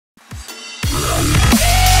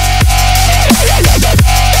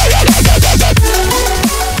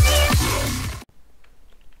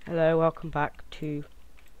Hello, welcome back to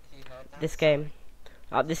this game.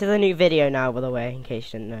 This is a new video now, by the way, in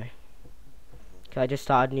case you didn't know. 'Cause I just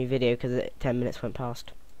started a new video because 10 minutes went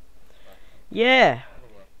past. Yeah!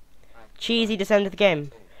 Cheesy descent of the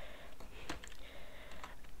game.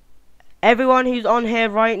 Everyone who's on here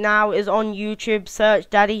right now is on YouTube.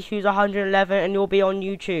 Search Daddy Who's 111 and you'll be on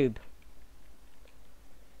YouTube.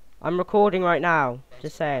 I'm recording right now,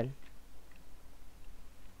 just saying.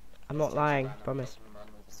 I'm not lying, promise.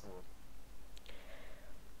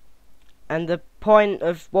 And the point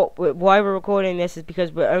of why we're recording this is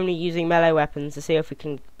because we're only using melee weapons to see if we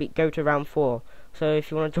can go to round 4. So if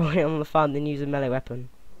you want to join in on the fun, then use a melee weapon.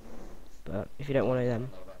 But if you don't want to,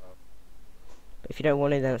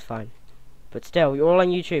 then it's fine. But still, you're all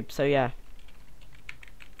on YouTube, so yeah.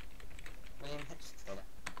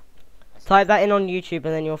 Type that in on YouTube,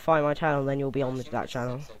 and then you'll find my channel. Then you'll be on that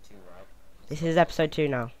channel. This is episode 2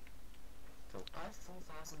 now.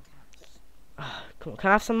 Come on, can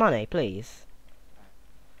I have some money, please?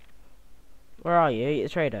 Where are you? You're the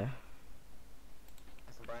trader.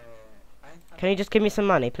 Can you just give me some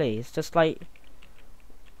money, please? Just like,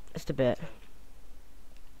 just a bit.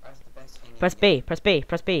 Press B, press B,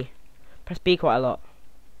 press B. Press B quite a lot.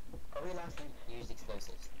 Are we allowed to use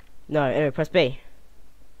explosives? No, press B.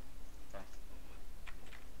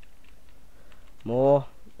 More.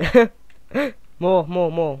 More. I'm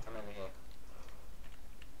over here.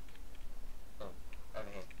 Oh, over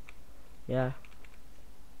here. Yeah.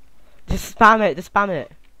 Just spam it, just spam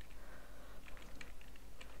it.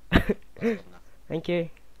 Thank you.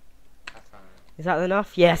 Is that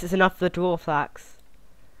enough? Yes, it's enough for the dwarf axe.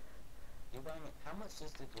 How much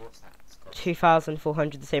does the dwarf axe cost?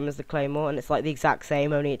 2,400, the same as the claymore, and it's like the exact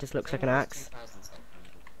same, only it just looks like an axe.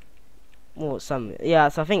 Well, yeah,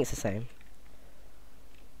 so I think it's the same.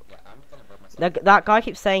 Yeah, I'm gonna build myself. That guy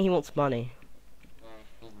keeps saying he wants money. No,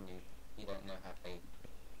 he's new. You don't know how big.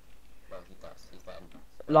 Well, he does. He's better.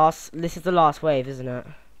 This is the last wave, isn't it?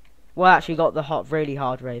 Well, I actually got the really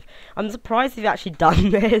hard wave. I'm surprised they've actually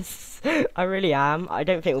done this. I really am. I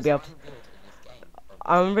don't think we'll be able to.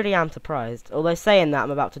 I really am surprised. Although saying that,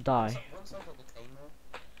 I'm about to die. Once I got the claymore,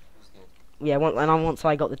 it was good. Yeah, once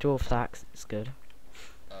I got the dwarf axe, it's good.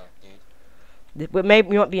 Dude. We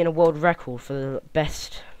might be in a world record for the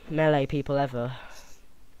best melee people ever.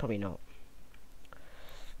 Probably not.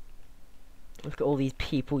 Look at all these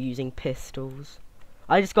people using pistols.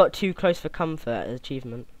 I just got too close for comfort as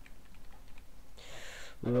achievement.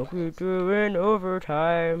 What we doing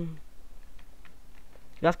overtime?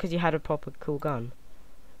 That's because you had a proper cool gun.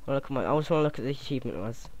 I just want to look at the achievement it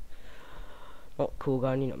was. Not cool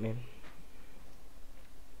gun, you know what I mean.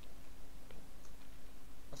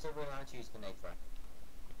 So we're allowed to use grenade throw.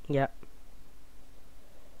 Yep.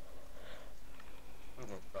 I'm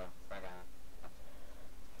good, bro. Frag out.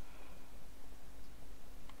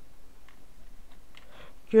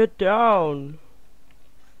 Get down.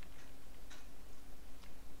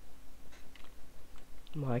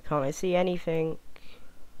 Why can't I see anything?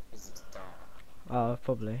 Is it dark? Oh,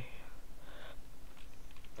 probably.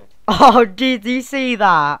 Good. Oh, did you see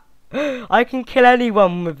that? I can kill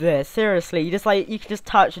anyone with this. Seriously, you can just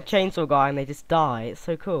touch a chainsaw guy and they just die. It's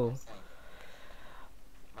so cool.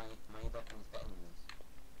 My weapon is better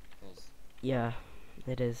than this. Yeah,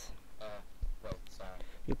 it is. Wait, sorry.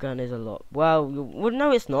 Your gun is a lot. Well,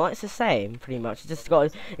 no, it's not. It's the same, pretty much. It's just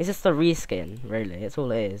a reskin, really. It's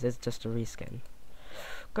all it is. It's just a reskin.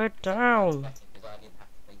 Go down.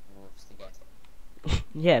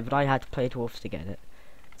 Yeah, but I had to play dwarfs to get it,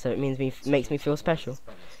 so it makes me feel special.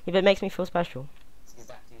 Yeah, but it makes me feel special. It's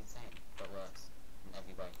exactly the same, but worse in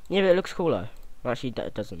every way. Yeah, but it looks cooler. Well, actually,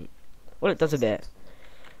 it doesn't. Well, it does a bit.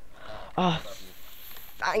 Oh,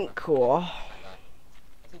 thank you.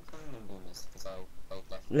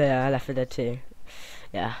 Yeah, Left 4 Dead 2.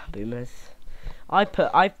 Yeah, boomers. I've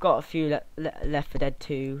got a few Left 4 Dead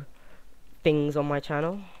 2 things on my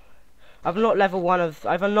channel. I've unlocked level 1 of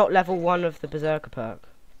the Berserker perk.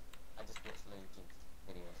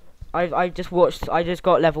 I just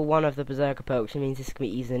got level 1 of the Berserker perk, which means this can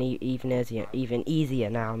be even easier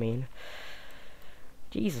now. I mean,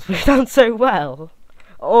 Jesus, we've done so well.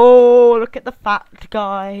 Oh, look at the fat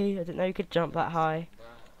guy! I didn't know you could jump that high.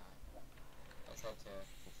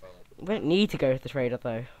 We don't need to go to the trader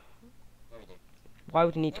though. Why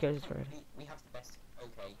would you need to go to the trader? We have the best to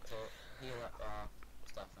heal up our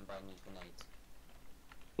stuff and buy new grenades.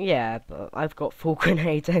 Yeah, but I've got full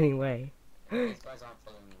grenades anyway. These guys aren't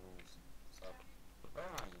following the rules. So, where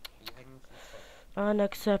are you? Are you heading to the trader?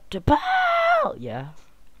 Unacceptable! Yeah.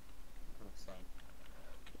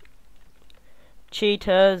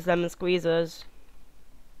 Cheaters, lemon squeezers.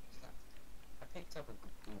 I picked up a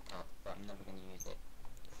blue card.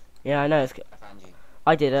 Yeah, I know. It's, I found you.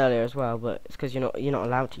 I did earlier as well, but it's because you're not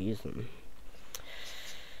allowed to use them.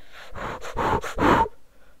 Just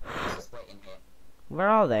wait in here. Where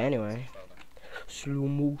are they anyway? Control them. Slow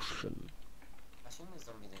motion. I assume there's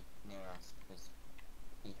zombies near us because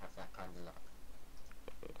we have that kind of luck.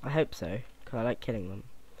 I hope so, because I like killing them.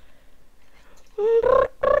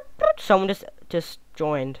 Someone just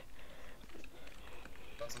joined.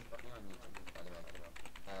 There's somebody on YouTube, by the way.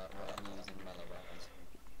 We're only using melee weapons.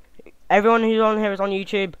 Everyone who's on here is on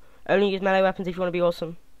YouTube. Only use melee weapons if you want to be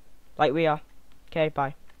awesome, like we are. Okay,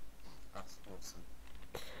 bye. That's awesome.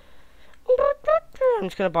 I'm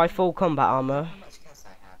just gonna buy full combat armor. How much gas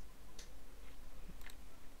I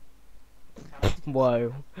have?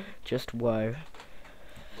 Whoa, just whoa.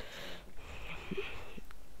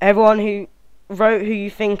 Everyone who wrote who you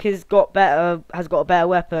think has got a better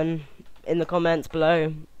weapon in the comments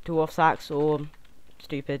below. Dwarf axe or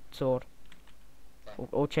stupid sword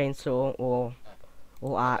or chainsaw or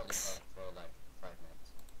axe. For like 5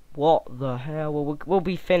 minutes. What the hell? We'll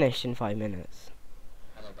be finished in 5 minutes.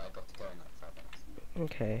 I know, but I got to go in like 5 minutes.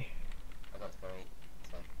 Okay. I got to go eat.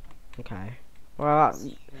 So. Okay. Well, See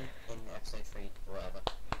you in episode 3 or whatever.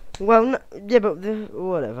 well, no, yeah, but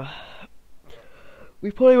whatever.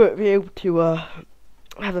 We probably won't be able to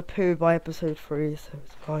have a poo by episode 3, so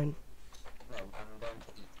it's fine. No, I'm going to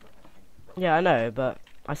eat. Yeah, I know, but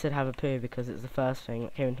I said have a poo because it's the first thing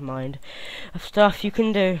that came into mind of stuff you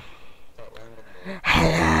can do.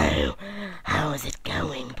 Hello, how is it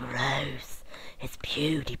going, bros? It's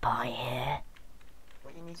PewDiePie here.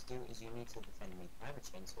 What you need to do is you need to defend me. I have a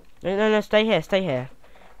chainsaw. No, stay here, stay here.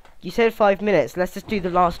 You said 5 minutes. Let's just do the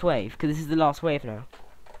last wave because this is the last wave now.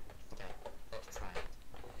 Okay, let's try it.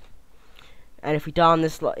 And if we die on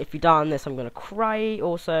this, I'm gonna cry.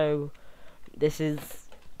 Also, this is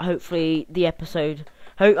hopefully the episode.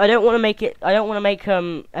 I don't want to make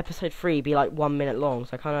episode 3 be like 1 minute long.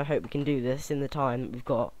 So I kind of hope we can do this in the time that we've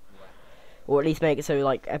got, or at least make it so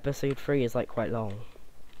like episode 3 is like quite long.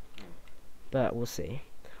 But we'll see.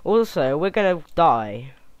 Also, we're gonna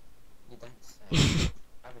die. You don't say.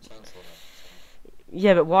 I have a chainsaw though.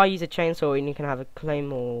 Yeah, but why use a chainsaw when you can have a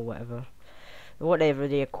claymore or whatever? Whatever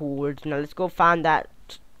they're called. Now let's go find that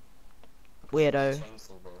weirdo.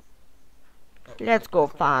 Chainsaw ball. Let's go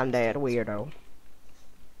find that weirdo.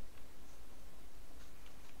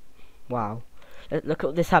 Wow. Look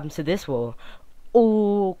what this happens to this wall.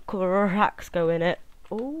 Oh, cracks go in it.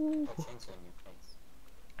 Oh. I'll chainsaw in your face.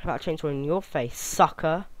 How about a chainsaw in your face,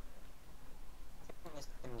 sucker? There's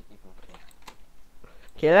too many people here.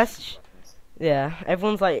 Okay, let's... Yeah,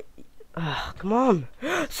 everyone's like... Ugh, come on.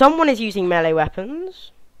 Someone is using melee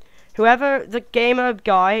weapons. Whoever, the gamer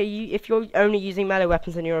guy, if you're only using melee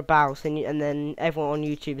weapons and you're a bouse, and then everyone on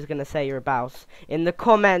YouTube is going to say you're a bouse. In the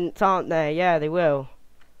comments, aren't they? Yeah, they will.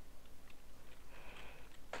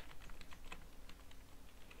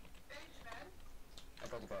 I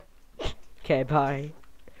gotta go. Okay, bye.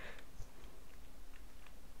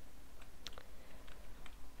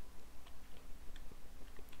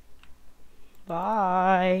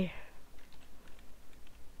 Bye.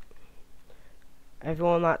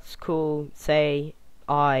 Everyone that's cool, say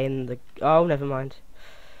I in the... Oh, never mind.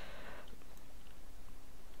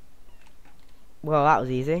 Well, that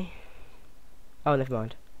was easy. Oh, never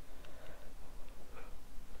mind.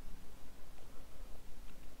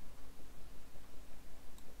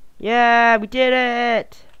 Yeah, we did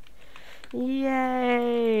it!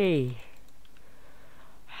 Yay!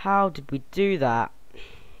 How did we do that?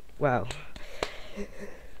 Well,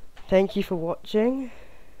 thank you for watching.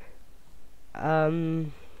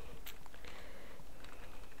 And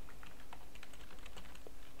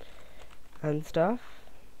stuff.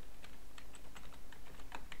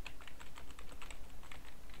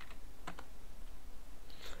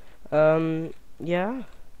 Yeah.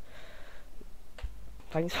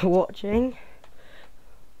 Thanks for watching.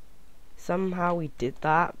 Somehow we did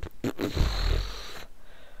that.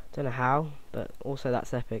 Don't know how, but also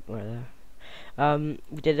that's epic right there.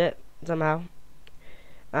 We did it somehow.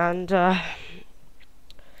 And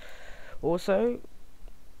also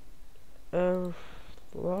well,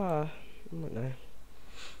 I don't know.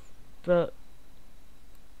 But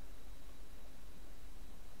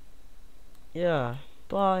yeah,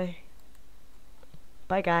 bye.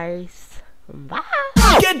 Bye guys. Bye.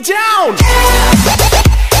 Get down!